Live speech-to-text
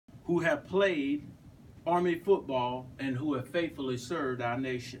who have played Army football and who have faithfully served our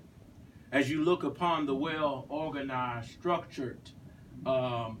nation. As you look upon the well-organized, structured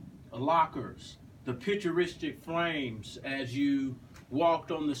lockers, the picturesque frames as you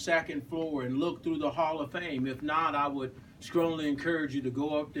walked on the second floor and looked through the Hall of Fame. If not, I would strongly encourage you to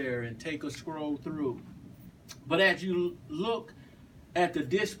go up there and take a scroll through. But as you look at the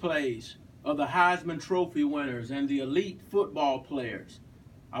displays of the Heisman Trophy winners and the elite football players,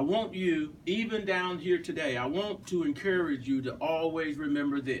 I want you, even down here today, I want to encourage you to always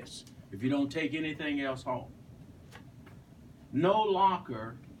remember this, if you don't take anything else home. No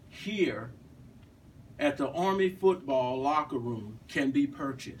locker here at the Army football locker room can be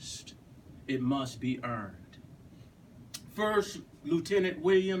purchased. It must be earned. First Lieutenant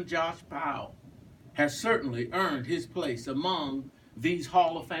William Josh Powell has certainly earned his place among these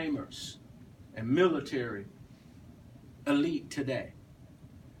Hall of Famers and military elite today.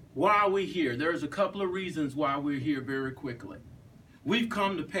 Why are we here? There's a couple of reasons why we're here very quickly. We've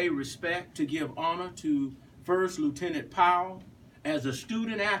come to pay respect, to give honor to First Lieutenant Powell as a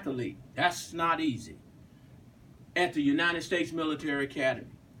student athlete. That's not easy. At the United States Military Academy.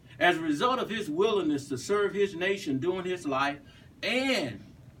 As a result of his willingness to serve his nation during his life and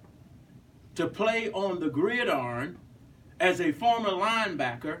to play on the gridiron as a former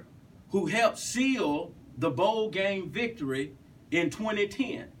linebacker who helped seal the bowl game victory in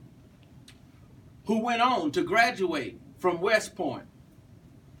 2010, who went on to graduate from West Point,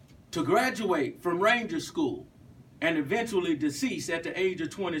 to graduate from Ranger School, and eventually deceased at the age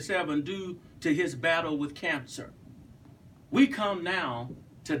of 27 due to his battle with cancer. We come now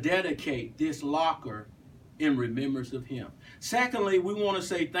to dedicate this locker in remembrance of him. Secondly, we want to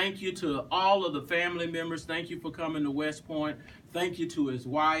say thank you to all of the family members. Thank you for coming to West Point. Thank you to his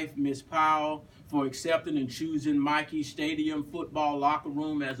wife, Miss Powell, for accepting and choosing Michie Stadium football locker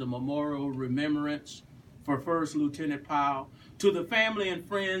room as a memorial remembrance for First Lieutenant Powell. To the family and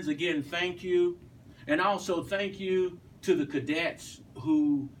friends, again, thank you. And also thank you to the cadets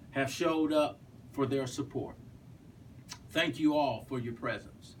who have showed up for their support. Thank you all for your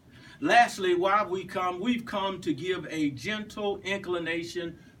presence. Lastly, while we've come to give a gentle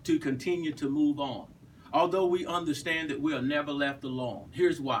inclination to continue to move on. Although we understand that we are never left alone.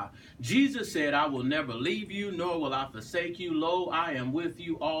 Here's why. Jesus said, I will never leave you, nor will I forsake you. Lo, I am with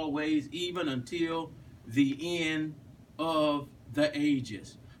you always, even until the end of the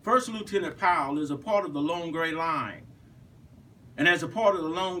ages. First Lieutenant Powell is a part of the Long Gray Line. And as a part of the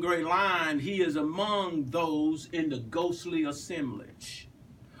Long Gray Line, he is among those in the ghostly assemblage.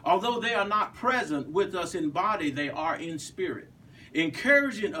 Although they are not present with us in body, they are in spirit,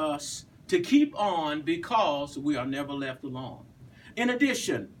 encouraging us to keep on because we are never left alone. In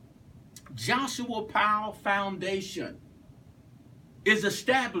addition, Joshua Powell Foundation is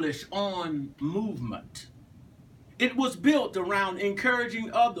established on movement. It was built around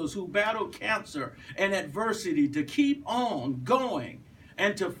encouraging others who battled cancer and adversity to keep on going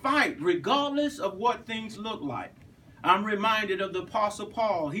and to fight regardless of what things look like. I'm reminded of the Apostle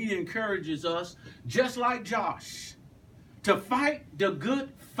Paul. He encourages us, just like Josh, to fight the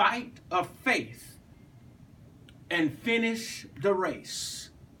good fight of faith and finish the race.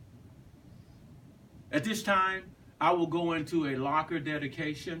 At this time, I will go into a locker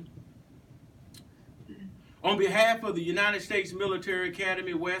dedication. On behalf of the United States Military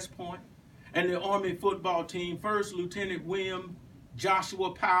Academy, West Point, and the Army football team, First Lieutenant William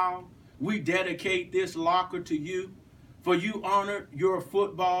Joshua Powell, we dedicate this locker to you, for you honored your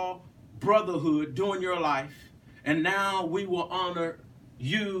football brotherhood during your life, and now we will honor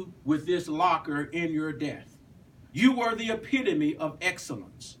you with this locker in your death. You were the epitome of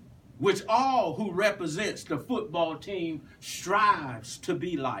excellence, which all who represents the football team strives to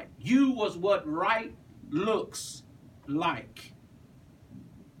be like. You was what right looks like.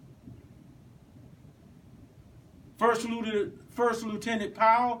 First Lieutenant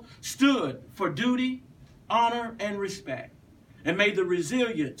Powell stood for duty, honor, and respect, and made the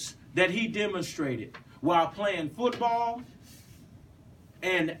resilience that he demonstrated while playing football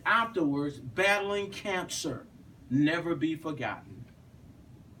and afterwards battling cancer never be forgotten.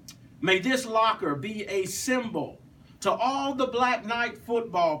 May this locker be a symbol to all the Black Knight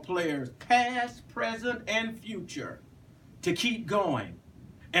football players, past, present, and future, to keep going.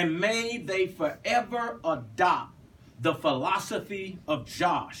 And may they forever adopt the philosophy of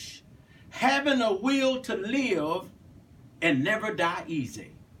Josh, having a will to live and never die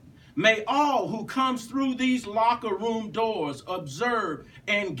easy. May all who comes through these locker room doors observe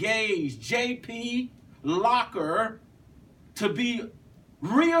and gauge JP Locker to be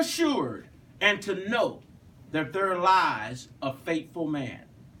reassured and to know that there lies a faithful man.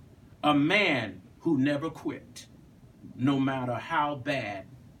 A man who never quit, no matter how bad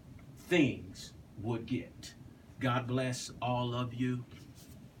things would get. God bless all of you.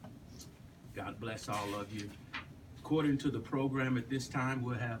 God bless all of you. According to the program at this time,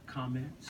 we'll have comments.